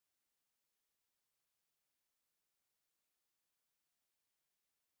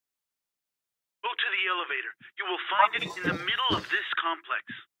the elevator. You will find it in the middle of this complex.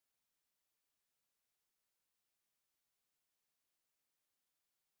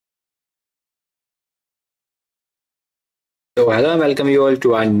 So hello and welcome you all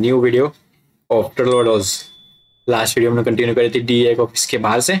to our new video of Overdose. Last video में continue करी थी DA office के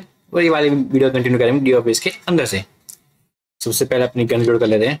बाहर से, और ये वाली video continue करेंगे डी ऑफिस के अंदर से। सबसे पहले अपनी गन लोड कर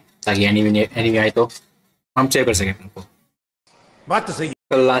लेते हैं ताकि एनिमी आए तो हम सेव कर सकें अपने को। बात तो सही।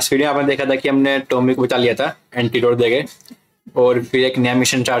 तो लास्ट वीडियो आपने देखा था कि हमने टॉमी को बचा लिया था एंटीडोट देके, और फिर एक नया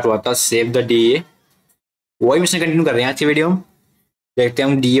मिशन स्टार्ट हुआ था सेव द डीए। वही मिशन कंटिन्यू कर रहे हैं आज की वीडियो में। देखते हैं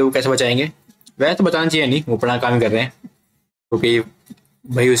हम डीए को कैसे बचाएंगे। वैसे तो बचाना चाहिए नहीं, वो अपना काम ही कर रहे हैं, क्योंकि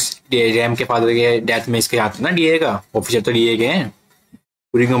भाई उस रैम के फादर के डेथ में इसके हाथ ना डीए का ऑफिसर तो डीए के हैं।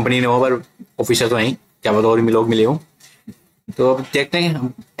 पूरी कंपनी ने हो पर ऑफिसर तो नहीं, क्या पता और भी लोग मिले हो। तो अब देखते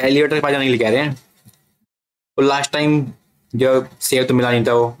हैं, एलिवेटर के पास जाने के लिए कह रहे हैं। और लास्ट टाइम जो सेव तो मिला नहीं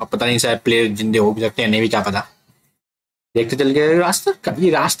था, वो अब पता नहीं शायद प्लेयर जिंदे हो भी सकते हैं, नहीं भी क्या पता। देखते चल के रास्ता,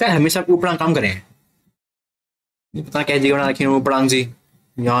 ये रास्ता है हमेशा ऊपर काम करे, नहीं पता क्या जगह बना रखी है ऊपर सी।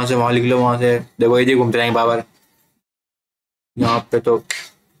 यहाँ से वहां निकलो, वहां से देखो ये घूमते रहेंगे बाबर। यहाँ पे तो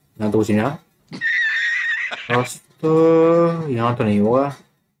यहाँ तो कुछ नहीं, तो यहाँ तो नहीं होगा।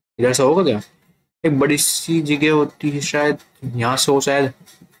 इधर से होगा क्या? एक बड़ी सी जगह होती है शायद, यहाँ से हो शायद।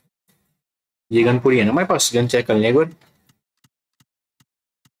 ये गन पूरी है ना हमारे पास, गन चेक कर लें एक बार।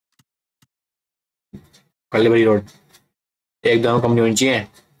 कर ले भाई रोड, एकदम कम नहीं होनी चाहिए,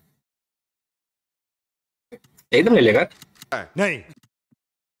 एकदम ले लेकर। नहीं,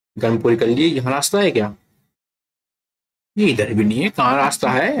 गन पूरी कर ली। यहाँ रास्ता है क्या? ये इधर भी नहीं है, कहाँ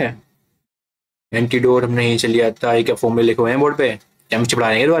रास्ता है? एंटीडोट हमने यहीं चल लिया था। ये क्या फॉर्मूले लिखे हुए हैं बोर्ड पे, हम चिपड़ा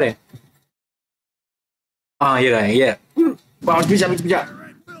रहेंगे दोबारा। हाँ ये रहा है, ये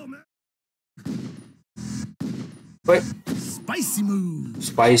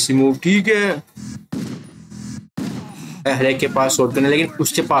स्पाइसी मूव ठीक है। हर एक के पास शॉट गन है, लेकिन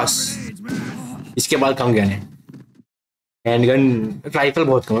उसके पास इसके बाद कम गन है। हैंड गन राइफल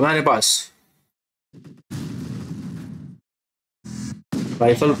बहुत कम है हमारे पास।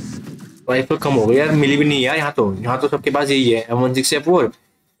 राइफल कम हो गई यार, मिली भी नहीं यार। यहाँ तो सबके पास यही है, M16A4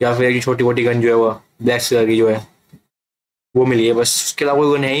 या फिर एक छोटी मोटी गन जो है वो ब्लैक कलर की जो है वो मिली है, बस उसके अलावा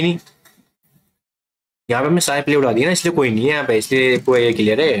कोई गन है ही नहीं। यहाँ पे हमने सारे प्ले उड़ा दिए ना, इसलिए कोई नहीं है यहाँ पे, इसलिए कोई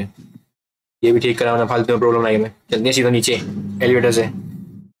क्लियर है। ये भी ठीक करा होना, फालतू में प्रॉब्लम आई। में चलते हैं सीधा नीचे एलिवेटर से।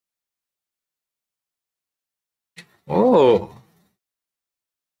 ओह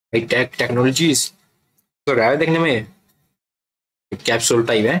टेक्नोलॉजीज तो रहा है देखने में, कैप्सूल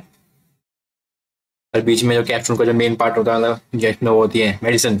टाइप है। और बीच में जो कैप्सूल का जो मेन पार्ट होता है जिसमें वो होती है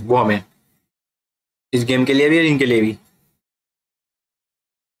मेडिसिन, वो हमें इस गेम के लिए भी और इनके लिए भी।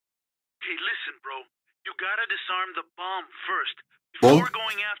 Hey, listen, bro. You gotta disarm the bomb first before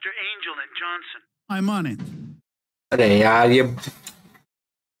going after Angel and Johnson. I'm on it. अरे यार ये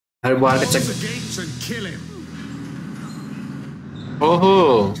हर बार का चक्कर। ओहो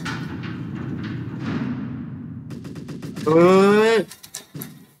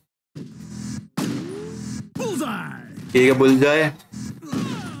ठीक है, बुल जाए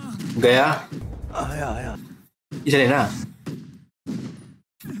गया आया चले ना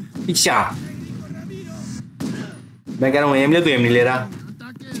पीछा। मैं कह रहा हूँ एम ले, तो एम नहीं ले रहा।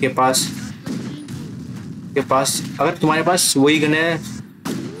 इसके पास अगर तुम्हारे पास वही गन है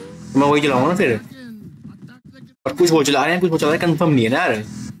तो मैं वही चलाऊंगा ना फिर। और कुछ वो चला रहे हैं, कुछ वो चला रहे हैं, कंफर्म नहीं है ना यार।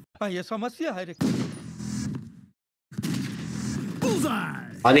 ये समस्या है।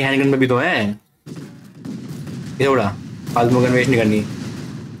 आधी हैंड गन में भी तो है, ये थोड़ा फालतू गन वेस्ट नहीं करनी।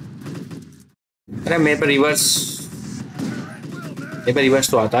 अरे मेरे पे रिवर्स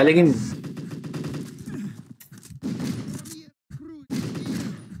तो आता है, लेकिन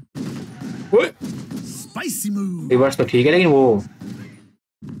रिवर्स तो ठीक है, लेकिन वो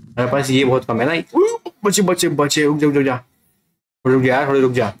मेरे पास ये बहुत कम है ना। बचे रुक जा यार, थोड़ी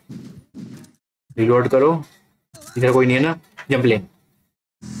रुक जा। रिलोड करो, इधर कोई नहीं है ना। जंप ले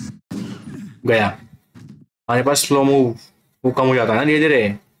गया। हमारे पास स्लो मूव वो कम हो जाता है ना धीरे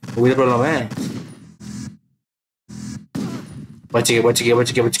धीरे, वो भी प्रॉब्लम है। बच गए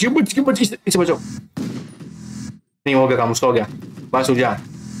इसे बचो। नहीं हो गया काम, उसका हो गया। बस रुक जा,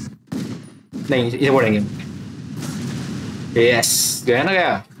 नहीं इसे बोलेंगे। यस गया ना,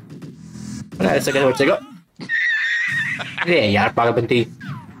 गया। अरे ऐसा कैसे बचेगा? अरे यार पागलपंती,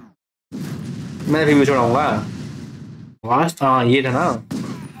 मैं फिर भी छोड़ाऊंगा। हाँ ये था ना,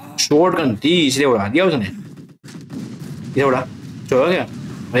 शॉर्ट गन थी इसलिए उड़ा दिया उसने। ये उड़ा छोड़ गया,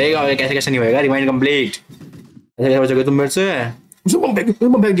 होएगा कैसे नहीं होएगा। Remind complete. ऐसे कैसे बचोगे तुम मेरे से? बम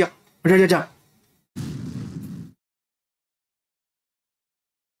फेंक दिया। जा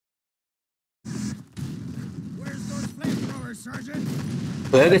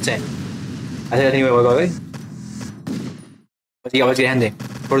तो है कैसे ऐसे नहीं होगा भाई। बस ये आवाज रहने दे,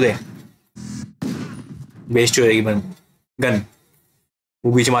 छोड़ दे, वेस्ट हो जाएगी बन गन।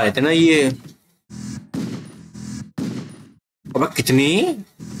 वो बीच में आ जाते ना ये। अब कितनी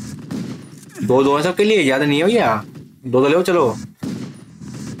दो दो है सबके लिए, ज्यादा नहीं है भैया, दो ले चलो।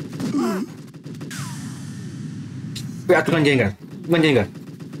 यार तू गन चेंज कर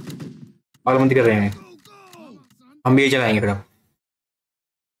पागलमंदी कर रहे हैं। हम भी ये चलाएंगे फिर अब।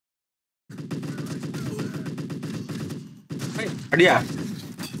 हटिया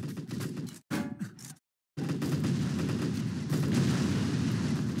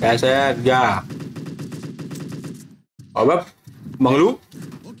कैसे जा अब मंगलू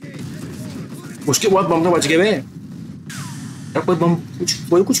उसके बाद बम तो बच गए वे। यार कोई बम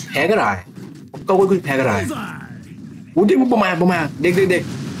कुछ फेंक रहा है, पक्का कोई कुछ फेंक रहा है। वो देख, वो बम आया, देख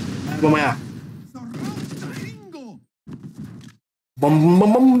बम आया। बम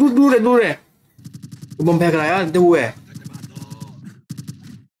बम बम दूर है वो बम फेंक रहा है यार, देख वो है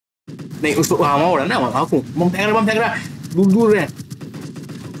नहीं उसको। हाँ हो रहा है ना, बम फेंक रहा है दूर है।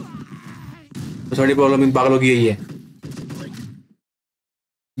 तो थोड़ी प्रॉब्लम पागल होगी यही है।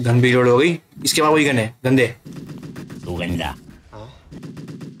 गन भी लोड हो गई, इसके बाद वही गन है गंदे। तू गंदा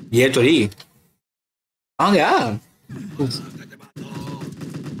ये तो रही कहाँ गया।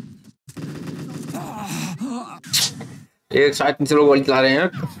 एक साथ से लोग गोली चला रहे हैं,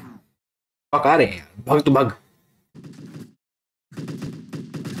 पका रहे हैं, भग तो भग।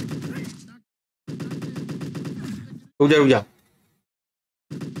 रुक जा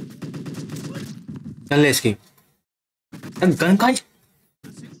गन ले इसकी। गन कहाँ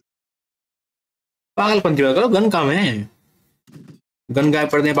पागलपंती करो, गन कहाँ है। गन गायब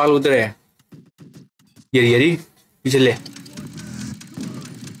पड़ते हैं पागल उधर है। ये पीछे ले।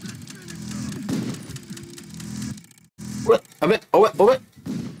 अबे ओबे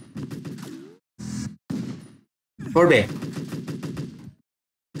छोड़ बे,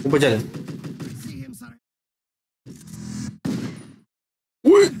 ऊपर चल।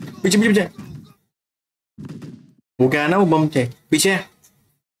 पीछे वो क्या है ना, वो बम थे पीछे।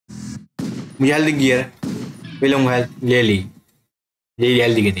 मुझे हेल्थ दिखी यार, ले लूंगा हेल्थ, ले ली यही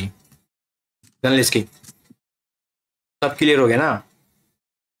हेल्थ दिखी थी। गन ले इसकी। सब क्लियर हो गया ना,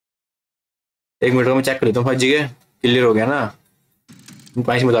 एक मिनट में चेक कर लेता हूँ। फर्जी के क्लियर हो गया ना, तुम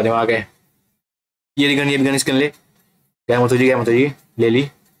कहीं से बता दो आगे। ये भी गन इसके ले। क्या मत जी ले ली।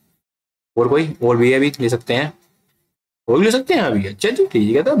 और कोई और भी है अभी ले सकते हैं, वो भी ले सकते हैं अभी। अच्छा जी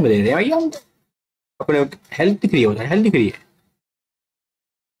ठीक है, तब ले रहे हैं भैया हम तो। अपने हेल्थ दिख रही है, हेल्थ दिख रही है,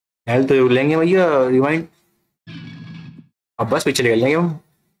 हेल्थ तो लेंगे भैया रिवाइंड। अब बस पीछे निकल लेंगे हम।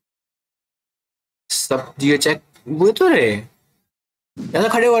 सब चीजें चेक वो तो रहे ऐसा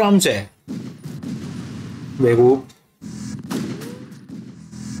खड़े हो आराम से बेवकूफ।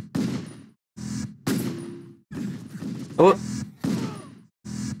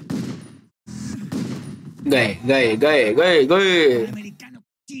 गए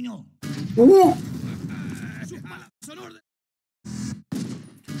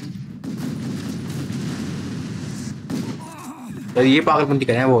ये पागलपंती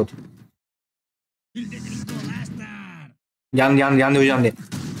करें बहुत। ध्यान दे।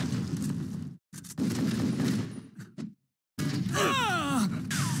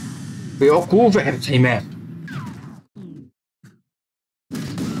 बेवकूफ है सही में।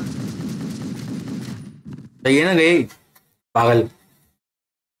 सही है ना, गई पागल।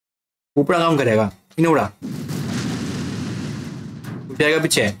 ऊपरा काम करेगा इन्हें उड़ा, जाएगा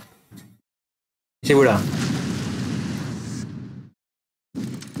पीछे इसे उड़ा।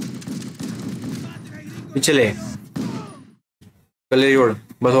 पीछे ले चल जोड़,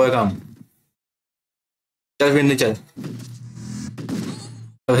 बस हो काम। चल फिर नहीं चल,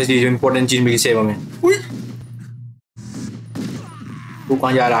 सबसे चीज इंपॉर्टेंट चीज मिली सेवा में। तू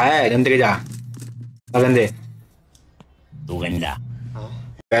कहाँ जा रहा है, गंदे के जा गंदे। तू गंदा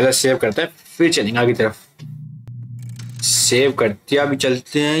पहले सेव करते हैं फिर चलेंगे आगे तरफ। सेव करते अभी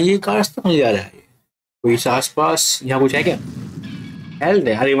चलते हैं। ये कहाँ रास्ता कहाँ जा रहा है, कोई आस पास यहाँ कुछ है क्या। हेल्थ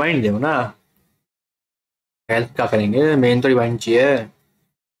है, रिवाइंड दो ना। हेल्थ क्या करेंगे, मेन तो रिवाइंड चाहिए।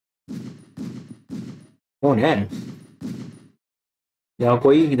 कौन है यहाँ,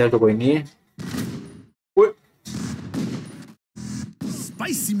 कोई इधर तो कोई नहीं है।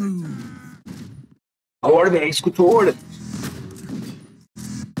 स्पाइसी मूव छोड़ दे इसको, छोड़।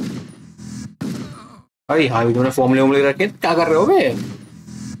 अरे हाँ भी तुमने फॉर्मूले रखे, क्या कर रहे हो बे।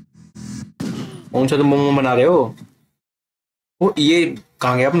 कौन सा तुम मोमो बना रहे हो। वो ये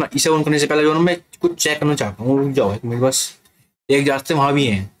कहाँ गया अपना, इसे ऑन करने से पहले जो मैं कुछ चेक करना चाहता हूँ। रुक जाओ मेरे पास एक रास्ते वहां भी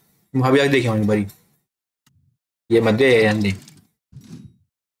हैं, वहां भी आगे देखे हमारी बारी। ये मत दे अंधे,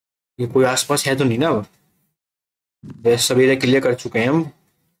 ये कोई आसपास है तो नहीं ना? अब ये सभी क्लियर कर चुके हैं हम,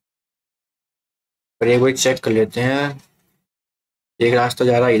 पर एक बार चेक कर लेते हैं। एक रास्ता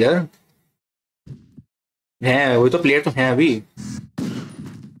जा रहा है इधर, है वो तो प्लेयर तो है अभी।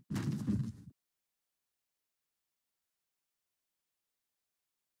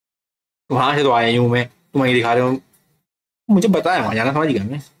 वहां से तो आया हूँ मैं, तुम वहीं दिखा रहे हो, मुझे पता है वहां जाना, समझ गया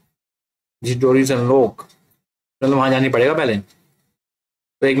मैं। जिस डोरी से अनलॉक, चलो वहां जानी पड़ेगा पहले।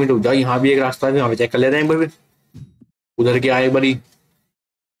 तो एक मिनट रुक जाओ, यहाँ भी एक रास्ता है, वहां पे चेक कर लेते हैं एक बार फिर। उधर क्या है एक बारी।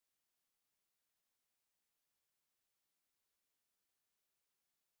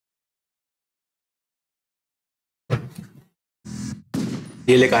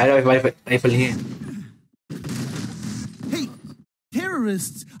 ये लेकर आया राइफल नहीं है। Hey,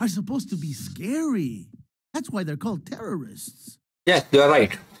 terrorists are supposed to be scary. That's why they're called terrorists. Yes you are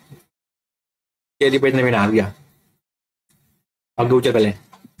right. ये रिपेट ने मैंने आ गया। आगे ऊंचा पहले।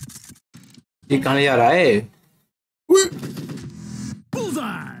 ये कहाँ जा रहा है?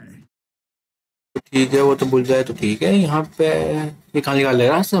 Bullseye! ठीक है, वो तो भूल जाए तो ठीक है। यहाँ पे ये कहाँ निकाल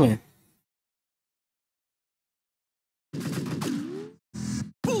लेगा रास्ते में?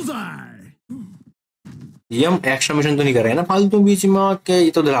 Bullseye! ये हम एक्स्ट्रा मिशन तो नहीं कर रहे हैं ना फालतू बीच में आके?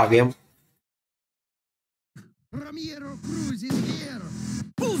 ये तो डरा गए हम। Ramiro Cruz is here.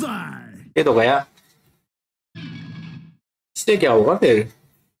 Bullseye! ये तो गया, इससे क्या होगा फिर?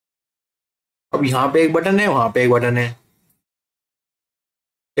 अब यहाँ पे एक बटन है, वहां पे एक बटन है।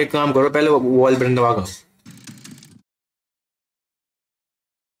 एक काम करो, पहले वॉल बटन दबा करो।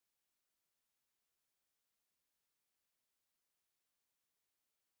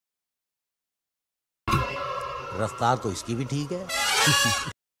 रफ्तार तो इसकी भी ठीक है।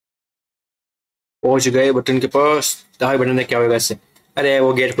 पहुंच गए बटन के पास। दबाए बटन ने क्या होगा इससे? अरे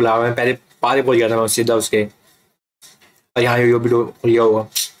वो गेट खुला हुआ है, पहले पार पहुंच गया था मैं सीधा उसके। और यहाँ ये भी खुल गया होगा।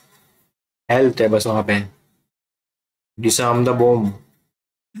 हेल्थ है बस वहां पे। Disarm the bomb.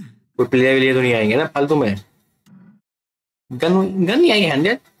 कोई प्लेयर के लिए तो नहीं आएंगे ना फालतू में? गन गन नहीं आई हैंड,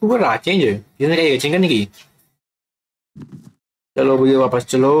 वो रहा चेंज जिसने कही चेंज करने की। चलो भैया वापस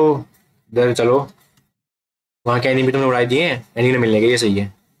चलो, इधर चलो। वहां के एनिमी तुमने उड़ाई दिए, एनिमी ने मिलने के, ये सही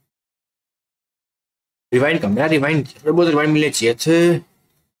है। रिवाइंड कम यार, रिवाइंड बहुत रिवाइंड मिलने चाहिए थे।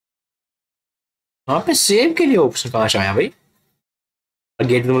 वहां पे सेव के लिए ऑप्शन कहाँ से आया भाई?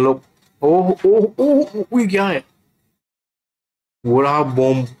 गेट तुम लोग। ओह ओह ओह ओह, ये क्या है? वो रहा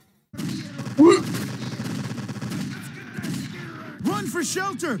bomb. Run for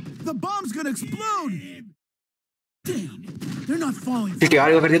shelter! The bomb's gonna explode! Damn, they're not falling.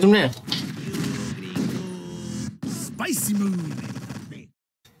 तैयार कर दिया तुमने Spicy move.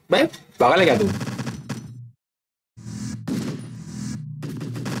 भाई, पागल है क्या तू?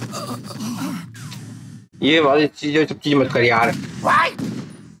 ये वाली चीजें सब चीज मत कर यार।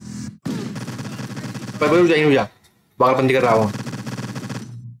 रुक जा, रुक जा, पागलपंती कर रहा हूँ।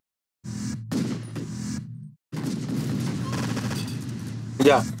 रुक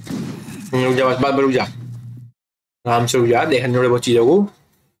जा, बस बात रुक जा, आराम से रुक जा, देखने थोड़े बहुत चीजों को।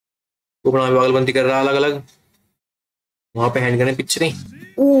 वो अपना पागलपंती कर रहा अलग अलग। वहां पे हैंड करने पीछे नहीं।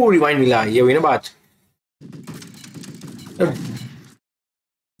 ओ रिवाइंड मिला, ये हुई ना बात।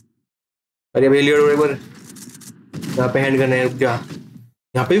 अरे भाई लियो एक बार, यहाँ पे हैंड करना है, रुक जा।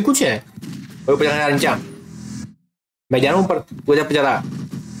 यहाँ पे भी कुछ है, ऊपर जाना है नीचा। मैं जा रहा हूँ ऊपर, तू जा जा रहा।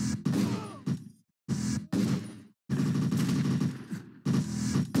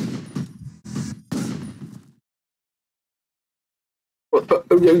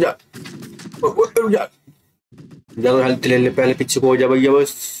 जा हेल्थ ले ले पहले, पीछे को हो जा भैया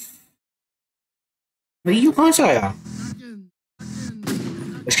बस। भैया कहाँ से आया?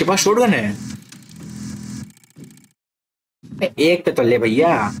 इसके पास शॉटगन है। एक तो ले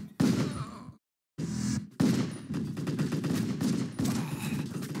भैया।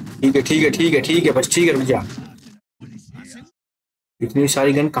 ठीक है ठीक है ठीक है ठीक है बस, ठीक है भैया। इतनी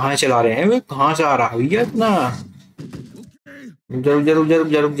सारी गन कहाँ चला रहे हैं वे? कहाँ से आ रहा है भैया इतना? रुक जा रुक जा रुक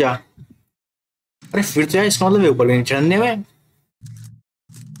जा रुक जा। अरे फिर तो यार इसका मतलब ऊपर नहीं चढ़ने में,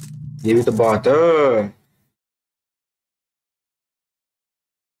 ये भी तो बात है।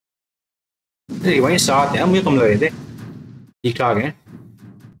 रिवाइंड साथ है, मुझे कम लग रहे थे। ठीक ठाक है,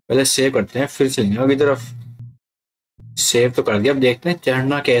 पहले सेव करते हैं फिर चलेंगे अगली तरफ। सेव तो कर दिया, अब देखते हैं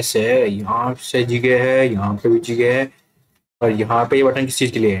चढ़ना कैसे है। यहाँ से जगह है, यहाँ पे भी जगह है, और यहाँ पे ये बटन किस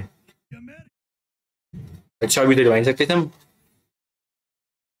चीज के लिए है? अच्छा अभी तो रिवाइंड सकते थे हम।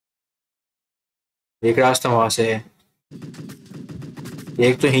 एक रास्ता वहां से है,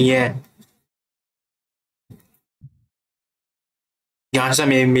 एक तो यही है। यहाँ से हम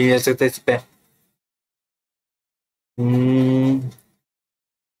मिल सकते इस पे।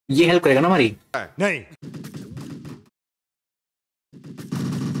 ये हेल्प करेगा ना हमारी? नहीं।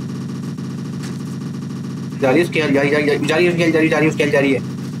 जा रही है उसकी हेल्प, जा रही है उसकी हेल्प, जा रही है उसकी हेल्प, जा रही है।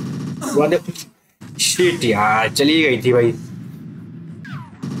 शिट यार, चली गई थी भाई।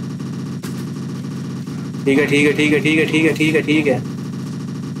 ठीक है ठीक है ठीक है ठीक है ठीक है ठीक है ठीक है,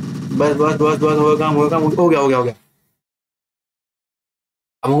 बस बस बस बस, हो गया हो गया हो गया हो गया हो गया।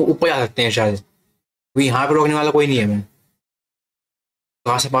 अब हम ऊपर जा सकते हैं शायद, अभी यहाँ पे रोकने वाला कोई नहीं है। मैं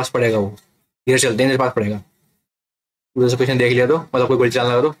कहाँ से पास पड़ेगा वो? इधर चलते हैं, इधर पास पड़ेगा। उधर से किसी ने देख लिया तो, मतलब कोई गोली चलाने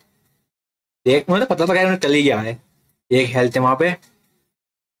लगा तो देख, मुझे पता तो क्या चल ही गया है। एक हेल्थ है वहां पे।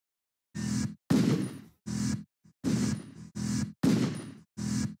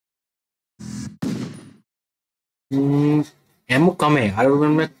 एमओ कम है यार,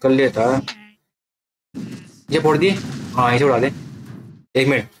 मैं कर लेता। ये फोड़ दिए, हाँ इसे उड़ा दे। एक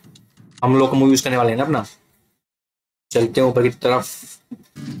मिनट, हम लोग को मूव यूज करने वाले हैं ना अपना। चलते हैं ऊपर की तरफ।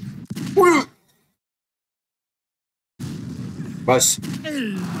 बस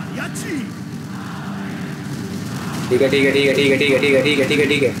ठीक है ठीक है ठीक है ठीक है ठीक है ठीक है ठीक है ठीक है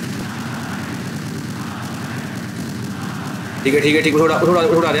ठीक है ठीक है ठीक है ठीक है, थोड़ा थोड़ा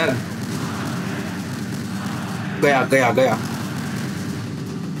थोड़ा यार। गया गया गया,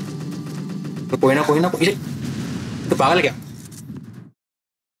 तो कोई ना कोई तो पागल है क्या?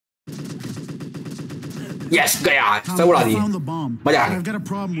 यस गया, सब उड़ा दिए, मजा आ गया।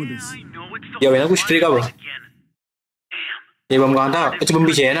 ये हुआ ना कुछ ट्रिक अब। ये बम कहाँ था? अच्छा बम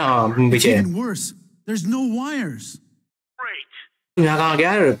पीछे है ना, हाँ बम पीछे है। यहाँ कहाँ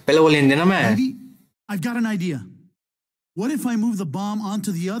गया यार? पहले वो लेन देना। मैं I've got an idea. What if I move the bomb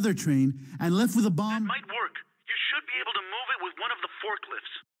onto the other train and left with the bomb? That might work. You should be able to move it with one of the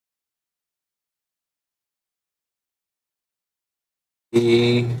forklifts.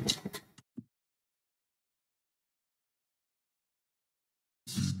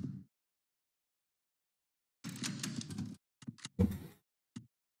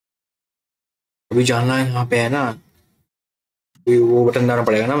 अभी जाना है यहाँ पे है ना, वो button दबाना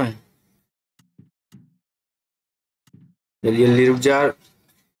पड़ेगा ना। मैं जल्दी जल्दी रुक जा।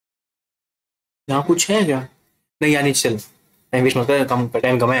 यहाँ कुछ है क्या? नहीं यानी चल, टाइम वेस्ट मत कर, कम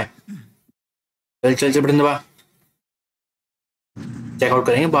टाइम कम है। चल चल चल, बटन दबा। चेकआउट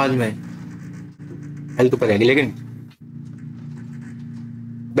करेंगे बाद में, हेल्थ ऊपर रहेगी। लेकिन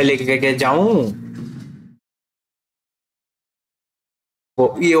मैं लेके क्या जाऊं?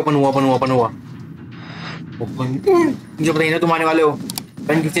 ये ओपन हुआ ओपन हुआ ओपन हुआ ओपन। मुझे पता नहीं ना तुम आने वाले हो।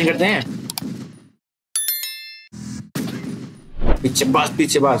 गन किस चेंज करते हैं? पीछे बस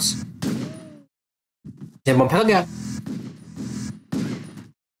पीछे बस। बम फंस गया।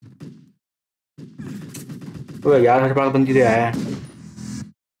 तो यार हर बार बंदी तो आया है।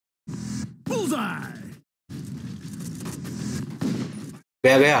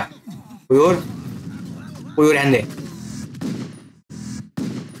 गया गया, कोई और रहने दे।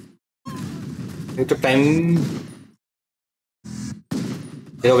 ये तो टाइम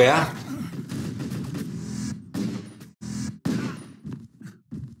हो गया।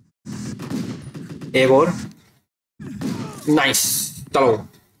 एक और, नाइस। चलो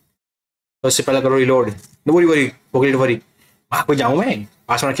तो इससे पहले करो reload. Worry worry worry worry, वहां कोई जाऊं मैं?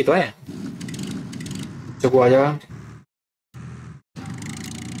 पास में रखी तो है। चलो आ जा।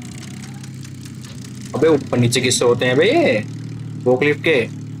 अबे ऊपर नीचे किससे होते हैं भाई? वो क्लिप के।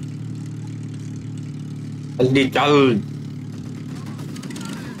 जल्दी चल।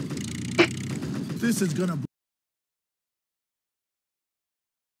 This is gonna.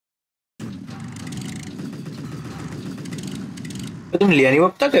 तुम लिया नहीं वो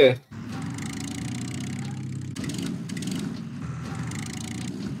अब तक?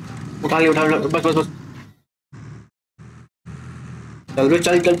 उठा लिया बस बस बस। चल बे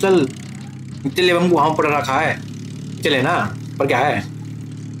चल चल चल। चले बम वहां पर रखा है, चले ना। पर क्या है?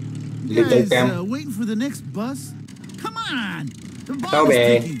 Little cam. Waiting for the next bus. Come on. The तो bomb बे is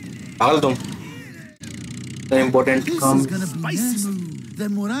ticking. पागल तुम। The important This comes. is gonna be smooth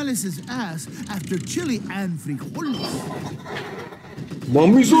than Morales' ass after chili and frijoles.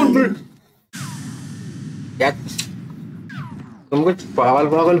 Mummy सुन बे। क्या तुम कुछ पागल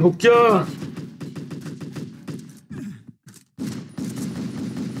पागल हो क्या?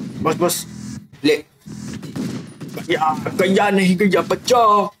 बस बस ले। गया नहीं गया बच्चा,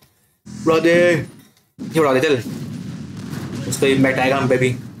 उड़ा दे। ये उड़ा दे चल। उसको इम्पैक्ट आएगा हम पे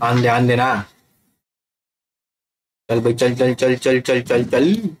भी, ध्यान देना। चल भाई चल चल चल चल चल चल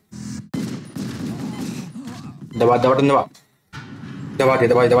चल। दबा दबा दबा दबा दिया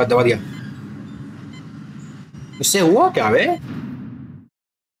दबा दबा दबा दिया। इससे हुआ क्या बे?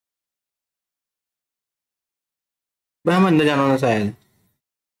 भाई हम अंदर जाना होना शायद।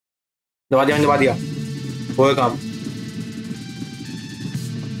 दबा दिया, मैंने दबा दिया, हो गया काम।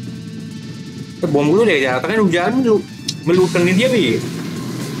 तो बॉम्ब को ले जा रहा था, रुक जा, मैं लूट करनी थी अभी।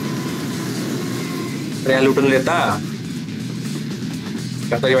 अरे यार लूट नहीं लेता,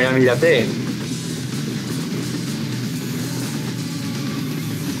 कहता कि मिल जाते।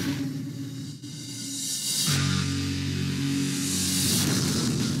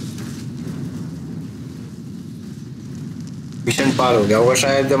 मिशन पार हो गया होगा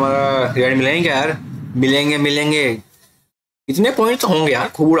शायद, हमारा रिवार्ड मिलेंगे क्या यार? मिलेंगे मिलेंगे, इतने पॉइंट तो होंगे यार,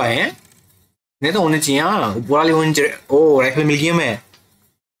 खूब उड़ाए हैं, नहीं तो होने चाहिए। हाँ ऊपर वाली होनी चाहिए। ओ राइफल मिल गई हमें,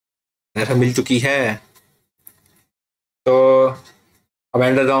 राइफल मिल चुकी है। तो अब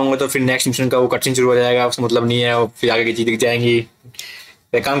एंडर जाऊंगा तो फिर नेक्स्ट मिशन का वो कटसिन शुरू हो जाएगा, उसका मतलब नहीं है, फिर आगे की चीज दिख जाएंगी।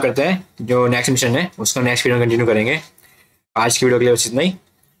 तो एक काम करते हैं, जो नेक्स्ट मिशन है उसका नेक्स्ट वीडियो में कंटिन्यू करेंगे। आज की वीडियो के लिए बस इतना ही।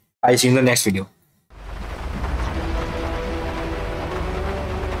 आई सी इन द नेक्स्ट वीडियो।